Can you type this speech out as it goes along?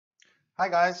Hi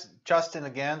guys, Justin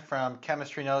again from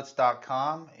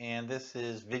chemistrynotes.com, and this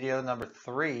is video number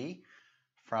 3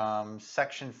 from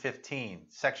section 15.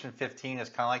 Section 15 is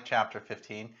kind of like chapter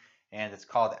 15, and it's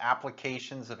called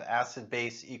Applications of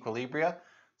Acid-Base Equilibria.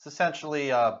 It's essentially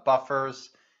buffers,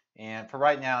 and for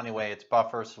right now anyway, it's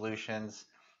buffer solutions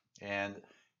and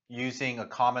using a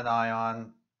common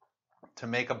ion to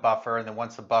make a buffer, and then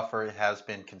once a buffer has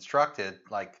been constructed,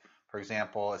 like for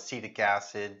example acetic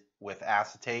acid with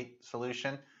acetate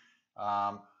solution,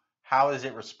 how does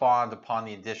it respond upon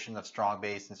the addition of strong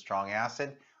base and strong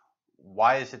acid?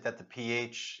 Why is it that the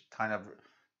pH kind of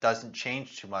doesn't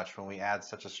change too much when we add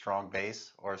such a strong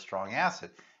base or a strong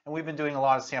acid? And we've been doing a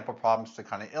lot of sample problems to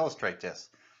kind of illustrate this.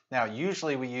 Now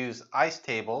usually we use ice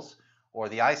tables or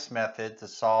the ice method to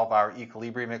solve our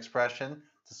equilibrium expression,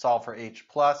 to solve for H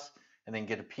plus, and then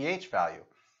get a pH value.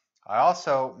 I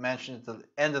also mentioned at the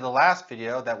end of the last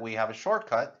video that we have a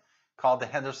shortcut called the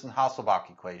Henderson-Hasselbalch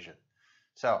equation.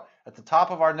 So at the top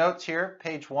of our notes here,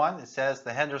 page 1, it says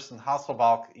the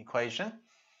Henderson-Hasselbalch equation.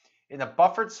 In a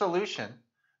buffered solution,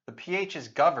 the pH is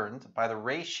governed by the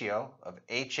ratio of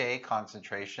HA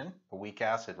concentration, the weak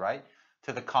acid, right,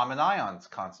 to the common ions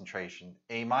concentration,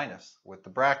 A minus, with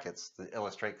the brackets to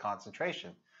illustrate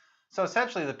concentration. So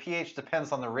essentially the pH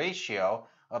depends on the ratio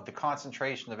of the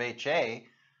concentration of HA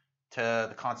to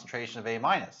the concentration of A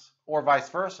minus, or vice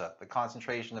versa, the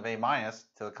concentration of A minus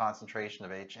to the concentration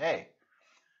of HA.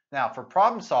 Now for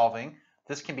problem solving,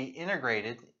 this can be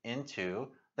integrated into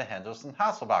the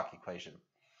Henderson-Hasselbalch equation.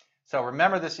 So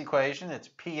remember this equation, it's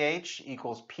pH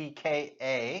equals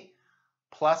pKa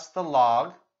plus the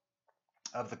log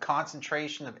of the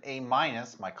concentration of A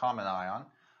minus, my common ion,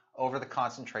 over the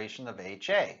concentration of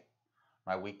HA,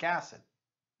 my weak acid.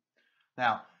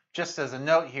 Now, just as a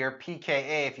note here,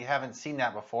 pKa, if you haven't seen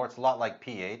that before, it's a lot like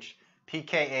pH.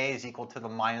 pKa is equal to the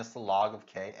minus the log of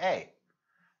Ka.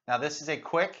 Now, this is a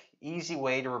quick, easy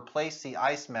way to replace the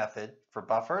ice method for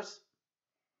buffers.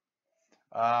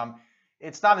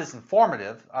 It's not as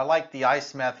informative. I like the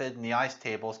ice method and the ice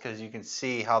tables because you can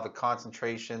see how the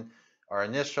concentration are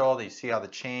initial, you see how the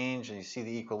change, and you see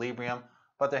the equilibrium.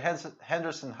 But the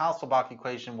Henderson-Hasselbalch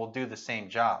equation will do the same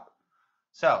job.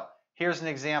 So, here's an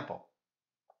example.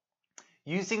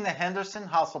 Using the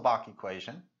Henderson-Hasselbalch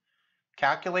equation,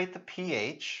 calculate the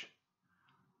pH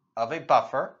of a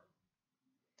buffer,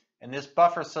 and this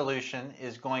buffer solution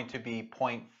is going to be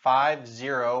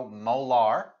 0.50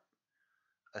 molar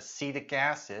acetic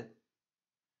acid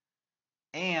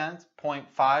and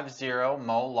 0.50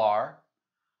 molar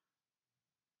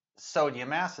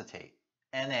sodium acetate,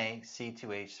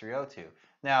 NaC2H3O2.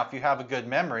 Now, if you have a good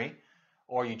memory,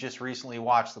 or you just recently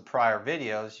watched the prior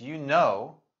videos, you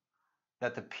know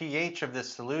that the pH of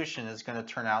this solution is going to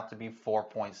turn out to be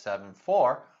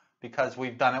 4.74 because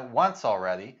we've done it once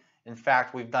already. In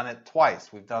fact, we've done it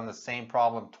twice. We've done the same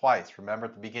problem twice. Remember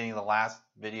at the beginning of the last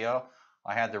video,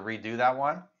 I had to redo that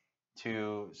one,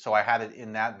 so I had it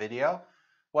in that video.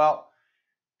 Well,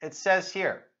 it says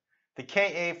here, the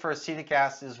Ka for acetic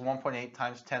acid is 1.8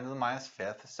 times 10 to the minus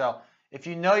fifth. So if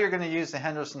you know you're going to use the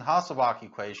Henderson-Hasselbalch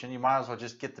equation, you might as well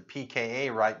just get the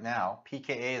pKa right now.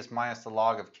 pKa is minus the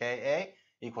log of Ka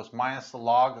equals minus the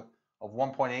log of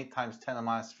 1.8 times 10 to the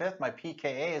minus fifth. My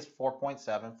pKa is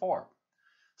 4.74.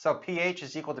 So pH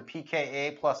is equal to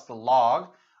pKa plus the log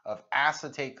of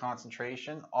acetate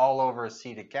concentration all over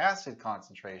acetic acid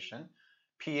concentration.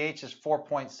 pH is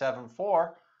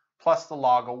 4.74 plus the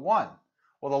log of 1.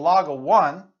 Well, the log of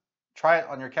 1, try it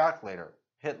on your calculator.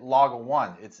 Hit log of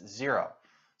 1, it's 0.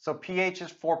 So pH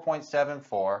is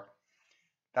 4.74.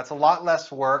 That's a lot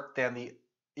less work than the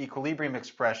equilibrium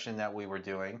expression that we were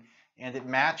doing, and it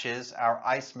matches our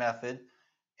ice method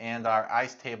and our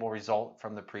ice table result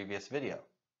from the previous video.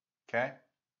 Okay?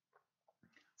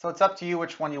 So it's up to you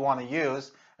which one you want to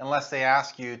use, unless they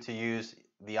ask you to use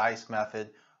the ice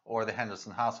method or the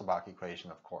Henderson-Hasselbalch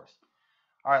equation, of course.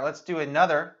 All right, let's do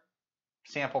another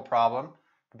sample problem.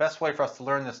 The best way for us to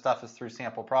learn this stuff is through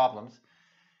sample problems.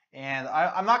 And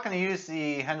I'm not going to use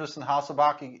the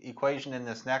Henderson-Hasselbalch equation in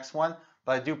this next one,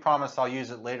 but I do promise I'll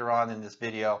use it later on in this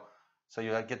video, so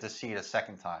you'll get to see it a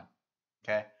second time.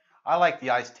 Okay? I like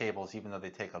the ice tables, even though they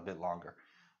take a bit longer.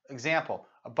 Example,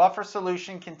 a buffer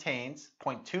solution contains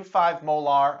 0.25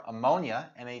 molar ammonia,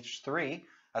 NH3,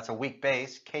 that's a weak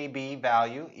base, Kb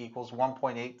value equals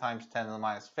 1.8 times 10 to the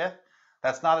minus fifth.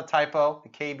 That's not a typo. The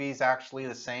Kb is actually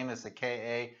the same as the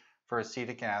Ka for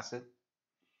acetic acid.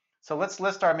 So let's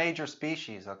list our major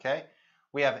species, okay?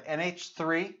 We have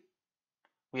NH3,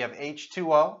 we have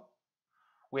H2O,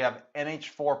 we have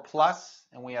NH4 plus,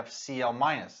 and we have Cl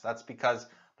minus. That's because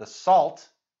the salt,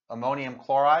 ammonium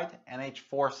chloride,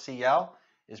 NH4Cl,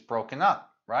 is broken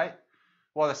up, right?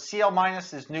 Well, the Cl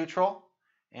minus is neutral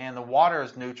and the water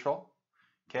is neutral,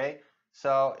 okay?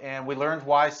 So, and we learned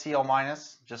why Cl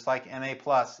minus, just like Na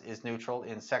plus, is neutral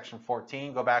in section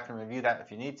 14. Go back and review that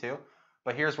if you need to.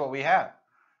 But here's what we have.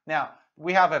 Now,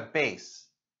 we have a base.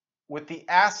 With the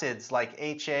acids like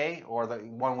HA, or the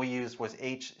one we used was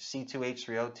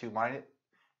HC2H3O2 minus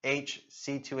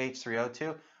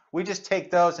HC2H3O2, we just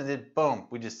take those and then boom,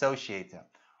 we dissociate them.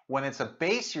 When it's a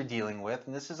base you're dealing with,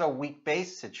 and this is a weak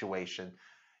base situation,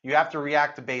 you have to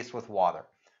react the base with water.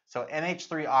 So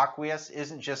NH3 aqueous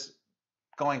isn't just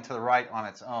going to the right on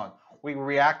its own. We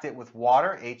react it with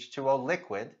water, H2O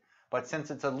liquid, but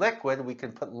since it's a liquid, we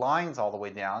can put lines all the way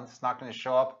down. It's not going to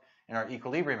show up in our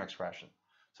equilibrium expression.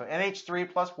 So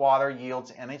NH3 plus water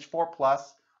yields NH4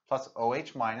 plus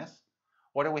OH minus.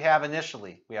 What do we have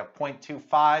initially? We have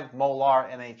 0.25 molar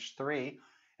NH3,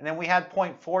 and then we had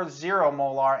 0.40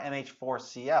 molar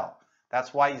NH4Cl.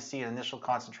 That's why you see an initial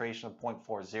concentration of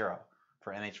 0.40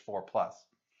 for NH4 plus.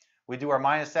 We do our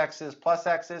minus x's plus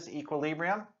x's,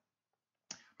 equilibrium.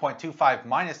 0.25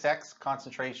 minus x,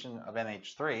 concentration of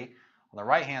NH3. On the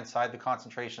right-hand side, the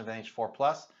concentration of NH4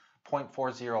 plus,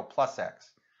 0.40 plus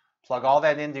x. Plug all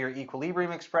that into your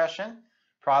equilibrium expression,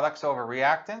 products over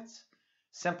reactants.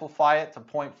 Simplify it to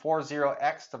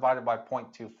 0.40x divided by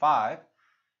 0.25.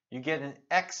 You get an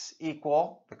x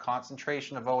equal the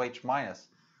concentration of OH minus.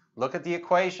 Look at the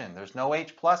equation. There's no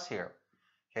H plus here.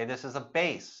 Okay, this is a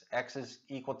base. X is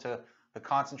equal to the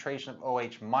concentration of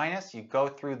OH minus. You go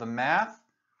through the math.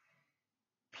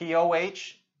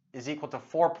 POH is equal to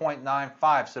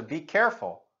 4.95. So be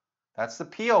careful. That's the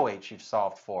POH you've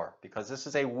solved for, because this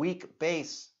is a weak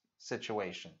base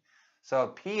situation. So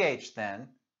pH then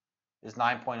is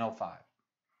 9.05.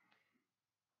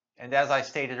 And as I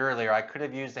stated earlier, I could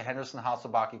have used the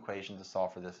Henderson-Hasselbalch equation to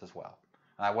solve for this as well.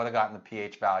 And I would have gotten the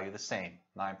pH value the same,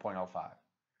 9.05.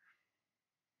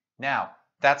 Now,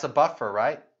 that's a buffer,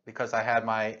 right? Because I had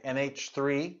my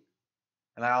NH3,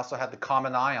 and I also had the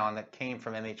common ion that came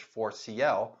from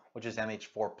NH4Cl, which is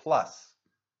NH4 plus.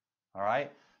 All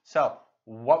right? So,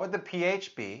 what would the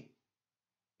pH be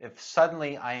if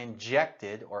suddenly I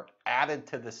injected or added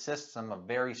to the system a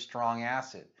very strong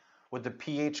acid? Would the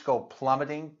pH go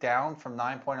plummeting down from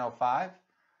 9.05?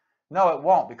 No, it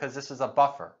won't, because this is a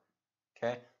buffer.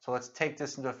 Okay, so let's take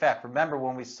this into effect. Remember,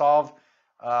 when we solve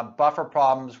buffer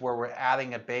problems where we're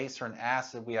adding a base or an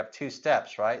acid, we have two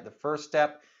steps, right? The first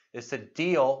step is to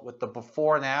deal with the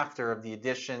before and after of the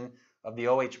addition of the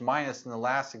OH minus in the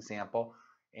last example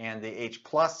and the H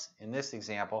plus in this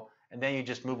example, and then you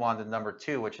just move on to number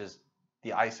 2, which is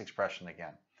the ice expression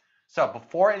again. So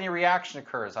before any reaction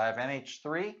occurs, I have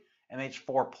NH3,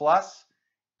 NH4 plus,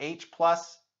 H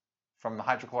plus from the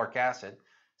hydrochloric acid,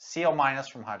 Cl minus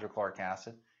from hydrochloric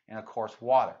acid, and of course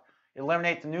water.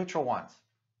 Eliminate the neutral ones.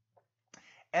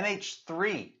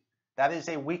 NH3, that is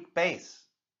a weak base.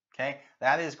 Okay,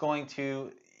 that is going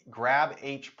to grab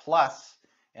H plus,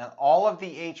 and all of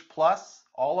the H plus,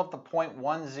 all of the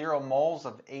 0.10 moles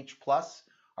of H plus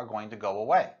are going to go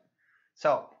away.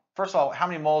 So first of all, how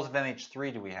many moles of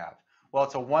NH3 do we have? Well,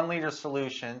 it's a 1 liter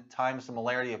solution times the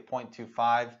molarity of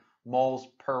 0.25 moles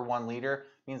per 1 liter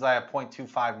means I have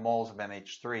 0.25 moles of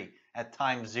NH3 at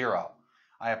time 0.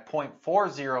 I have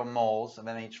 0.40 moles of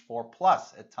NH4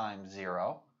 plus at time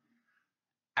 0.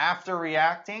 After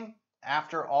reacting,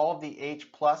 after all of the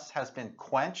H plus has been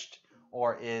quenched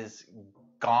or is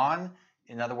gone,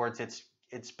 in other words,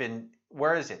 it's been,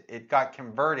 where is it? It got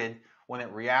converted when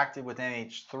it reacted with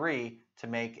NH3 to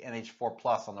make NH4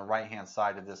 plus on the right-hand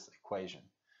side of this equation.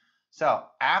 So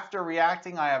after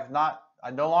reacting,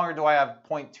 no longer do I have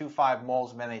 0.25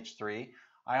 moles of NH3.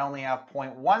 I only have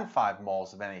 0.15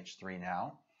 moles of NH3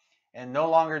 now. And no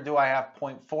longer do I have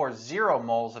 0.40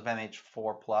 moles of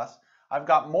NH4 plus. I've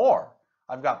got more.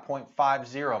 I've got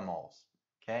 0.50 moles.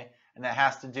 Okay? And that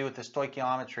has to do with the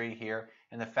stoichiometry here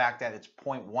and the fact that it's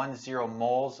 0.10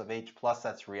 moles of H plus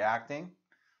that's reacting.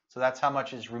 So that's how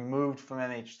much is removed from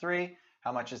NH3,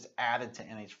 how much is added to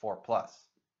NH4 plus.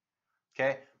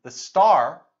 Okay? The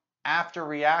star, after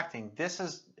reacting, this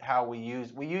is how we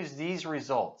use these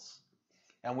results.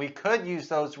 And we could use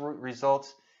those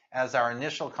results as our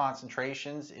initial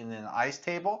concentrations in an ice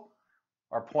table.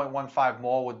 Our 0.15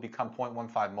 mole would become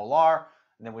 0.15 molar,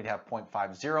 and then we'd have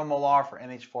 0.50 molar for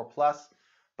NH4 plus.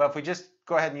 But if we just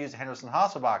go ahead and use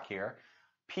Henderson-Hasselbalch here,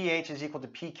 pH is equal to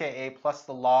pKa plus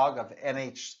the log of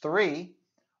NH3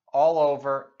 all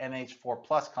over NH4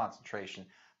 plus concentration.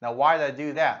 Now, why did I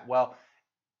do that? Well,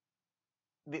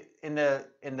 in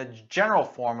the general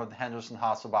form of the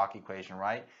Henderson-Hasselbalch equation,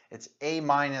 right, it's A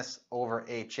minus over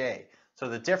HA. So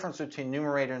the difference between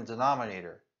numerator and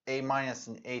denominator A minus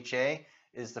and HA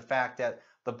is the fact that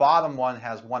the bottom one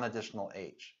has one additional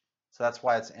H. So that's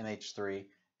why it's NH3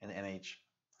 and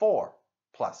NH4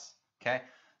 plus. Okay,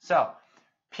 so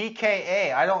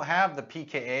pKa, I don't have the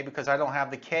pKa because I don't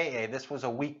have the Ka. This was a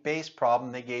weak base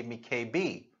problem. They gave me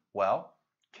Kb. Well,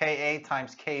 Ka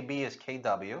times Kb is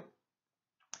Kw.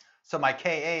 So my Ka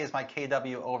is my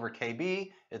Kw over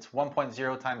Kb. It's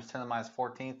 1.0 times 10 to the minus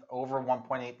 14th over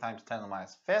 1.8 times 10 to the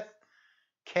minus 5th.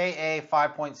 Ka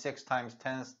 5.6 times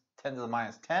 10 to the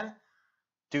minus 10.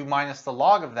 Do minus the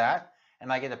log of that,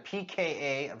 and I get a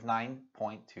pKa of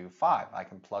 9.25. I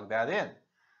can plug that in.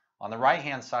 On the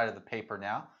right-hand side of the paper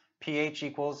now, pH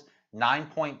equals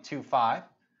 9.25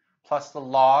 plus the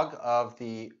log of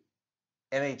the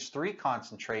NH3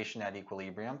 concentration at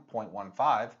equilibrium,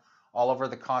 0.15, all over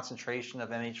the concentration of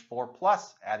NH4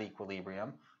 plus at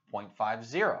equilibrium,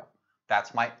 0.50.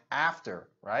 That's my after,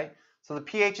 right? So the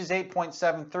pH is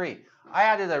 8.73. I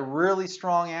added a really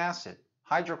strong acid,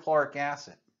 hydrochloric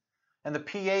acid, and the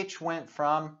pH went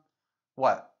from,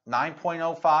 what,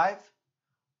 9.05?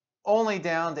 Only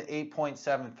down to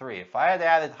 8.73. If I had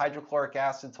added hydrochloric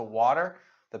acid to water,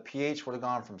 the pH would have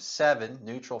gone from 7,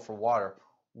 neutral for water,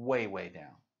 way, way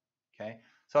down. Okay,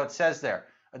 so it says there,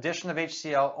 addition of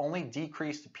HCl only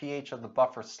decreased the pH of the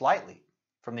buffer slightly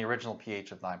from the original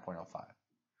pH of 9.05.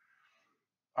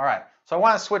 All right, so I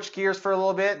want to switch gears for a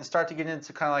little bit and start to get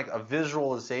into kind of like a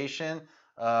visualization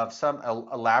of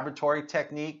a laboratory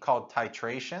technique called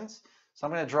titrations. So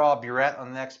I'm going to draw a Buret on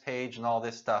the next page and all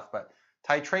this stuff, but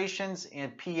titrations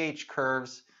and pH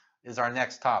curves is our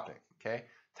next topic, okay?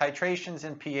 Titrations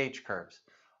and pH curves,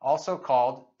 also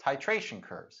called titration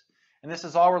curves. And this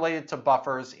is all related to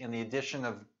buffers and the addition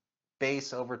of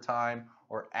base over time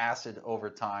or acid over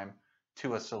time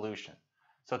to a solution.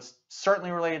 So it's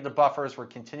certainly related to buffers. We're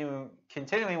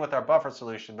continuing with our buffer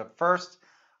solution, but first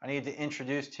I need to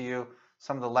introduce to you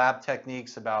some of the lab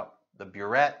techniques about the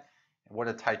Buret, and what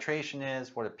a titration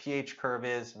is, what a pH curve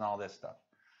is, and all this stuff.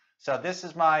 So this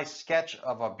is my sketch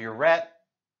of a Buret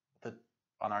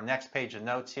on our next page of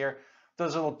notes here.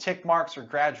 Those little tick marks are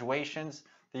graduations.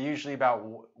 They're usually about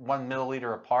 1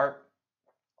 milliliter apart.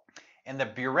 And the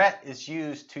Buret is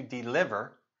used to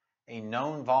deliver a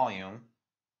known volume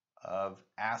of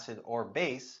acid or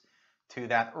base to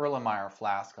that Erlenmeyer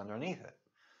flask underneath it.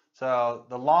 So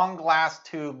the long glass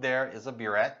tube there is a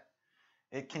Buret.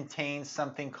 It contains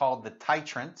something called the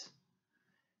titrant.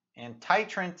 And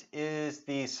titrant is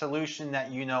the solution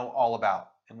that you know all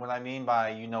about. And what I mean by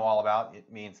you know all about,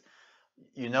 it means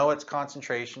you know its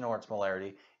concentration or its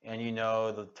molarity, and you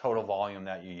know the total volume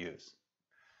that you use.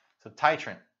 So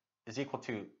titrant is equal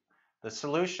to the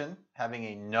solution having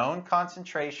a known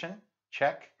concentration,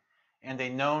 check, and a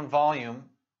known volume,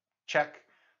 check,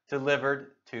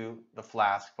 delivered to the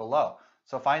flask below.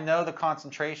 So if I know the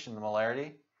concentration, the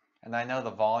molarity, and I know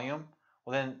the volume,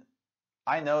 well then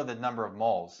I know the number of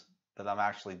moles that I'm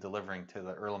actually delivering to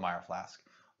the Erlenmeyer flask.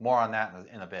 More on that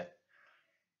in a bit.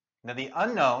 Now the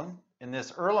unknown in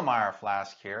this Erlenmeyer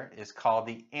flask here is called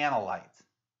the analyte.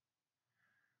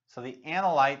 So the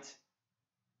analyte,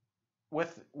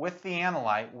 with the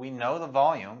analyte, we know the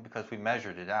volume because we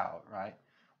measured it out, right?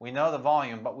 We know the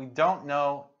volume, but we don't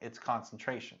know its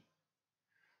concentration.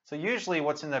 So usually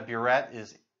what's in the Buret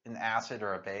is an acid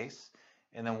or a base,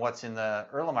 and then what's in the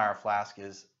Erlenmeyer flask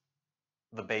is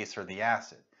the base or the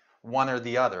acid. One or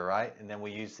the other, right? And then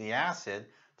we use the acid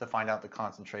to find out the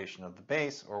concentration of the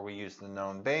base, or we use the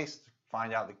known base to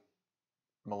find out the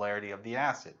molarity of the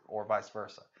acid, or vice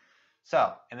versa.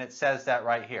 So, and it says that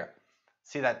right here.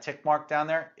 See that tick mark down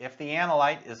there? If the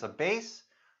analyte is a base,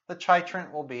 the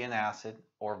titrant will be an acid,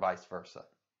 or vice versa.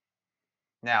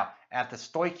 Now, at the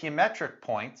stoichiometric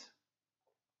point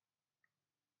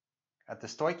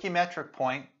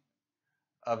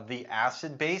of the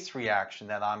acid-base reaction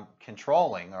that I'm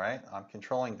controlling, all right? I'm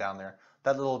controlling down there.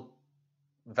 That little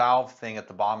valve thing at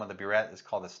the bottom of the Buret is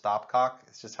called a stopcock.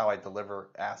 It's just how I deliver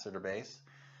acid or base.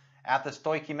 At the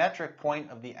stoichiometric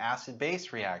point of the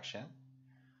acid-base reaction,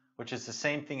 which is the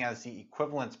same thing as the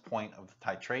equivalence point of the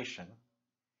titration,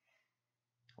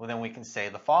 well, then we can say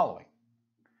the following.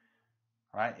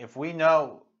 All right? If we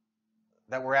know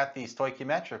that we're at the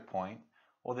stoichiometric point,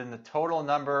 well, then the total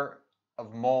number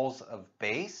of moles of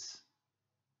base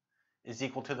is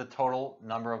equal to the total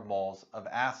number of moles of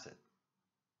acid.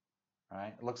 All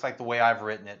right? It looks like the way I've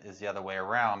written it is the other way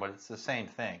around, but it's the same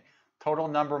thing. Total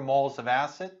number of moles of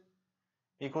acid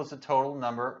equals the total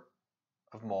number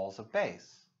of moles of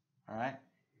base. All right?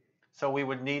 So we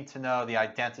would need to know the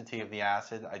identity of the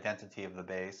acid, identity of the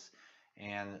base,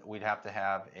 and we'd have to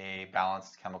have a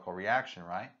balanced chemical reaction,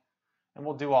 right? And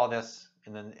we'll do all this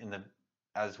in the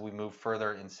as we move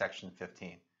further in section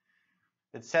 15.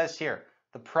 It says here,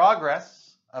 the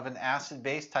progress of an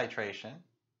acid-base titration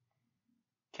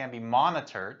can be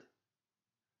monitored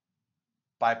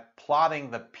by plotting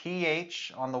the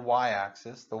pH on the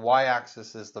y-axis. The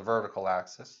y-axis is the vertical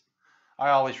axis. I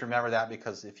always remember that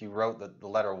because if you wrote the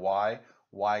letter y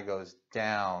goes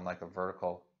down like a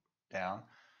vertical down.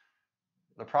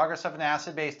 The progress of an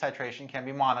acid-base titration can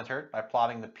be monitored by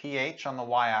plotting the pH on the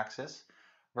y-axis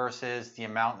versus the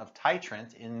amount of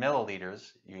titrant in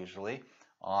milliliters, usually,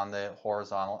 on the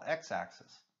horizontal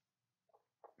x-axis.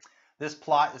 This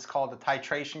plot is called the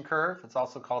titration curve. It's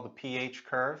also called the pH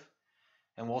curve.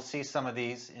 And we'll see some of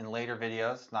these in later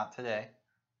videos, not today.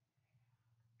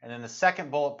 And then the second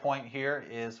bullet point here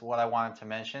is what I wanted to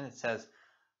mention. It says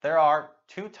there are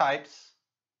two types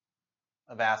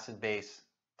of acid-base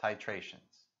titrations.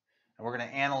 And we're going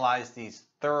to analyze these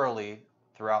thoroughly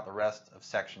throughout the rest of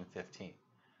section 15.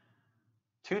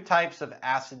 Two types of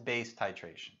acid-base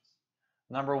titrations.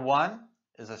 Number one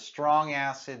is a strong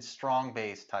acid, strong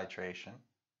base titration.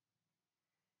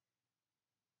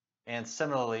 And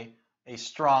similarly, a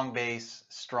strong base,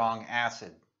 strong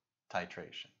acid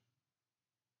titration.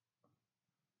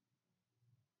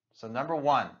 So number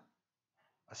one,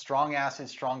 a strong acid,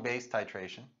 strong base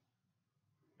titration.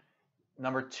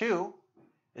 Number two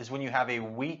is when you have a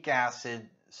weak acid,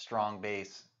 strong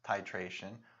base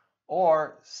titration.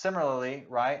 Or similarly,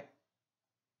 right,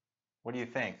 what do you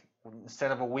think?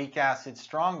 Instead of a weak acid,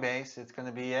 strong base, it's going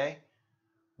to be a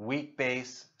weak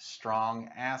base, strong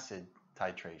acid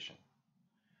titration.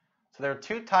 So there are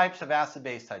two types of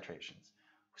acid-base titrations.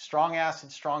 Strong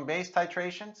acid, strong base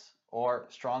titrations, or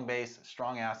strong base,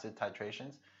 strong acid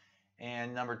titrations.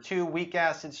 And number two, weak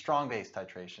acid, strong base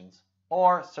titrations,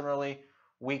 or similarly,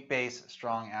 weak base,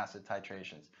 strong acid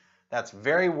titrations. That's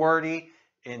very wordy.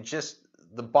 In just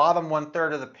the bottom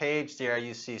 1/3 of the page there,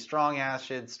 you see strong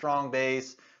acid, strong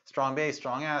base,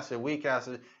 strong acid, weak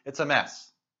acid. It's a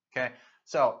mess. Okay.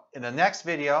 So in the next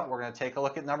video, we're going to take a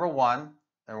look at number one.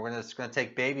 And we're just going to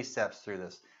take baby steps through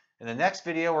this. In the next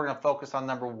video, we're going to focus on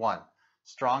number one,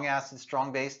 strong acid,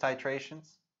 strong base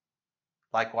titrations.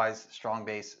 Likewise, strong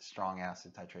base, strong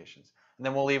acid titrations. And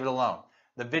then we'll leave it alone.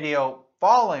 The video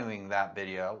following that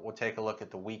video, we'll take a look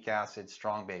at the weak acid,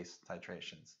 strong base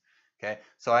titrations. Okay,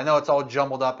 so I know it's all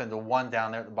jumbled up into one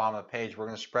down there at the bottom of the page. We're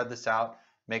going to spread this out,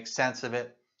 make sense of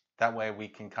it. That way we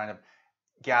can kind of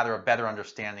gather a better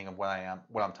understanding of what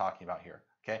I'm talking about here.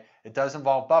 Okay, it does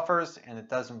involve buffers, and it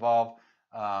does involve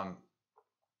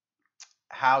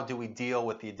how do we deal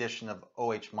with the addition of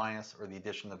OH minus or the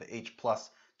addition of H plus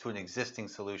to an existing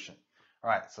solution. All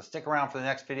right, so stick around for the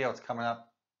next video. It's coming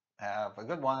up. Have a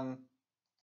good one.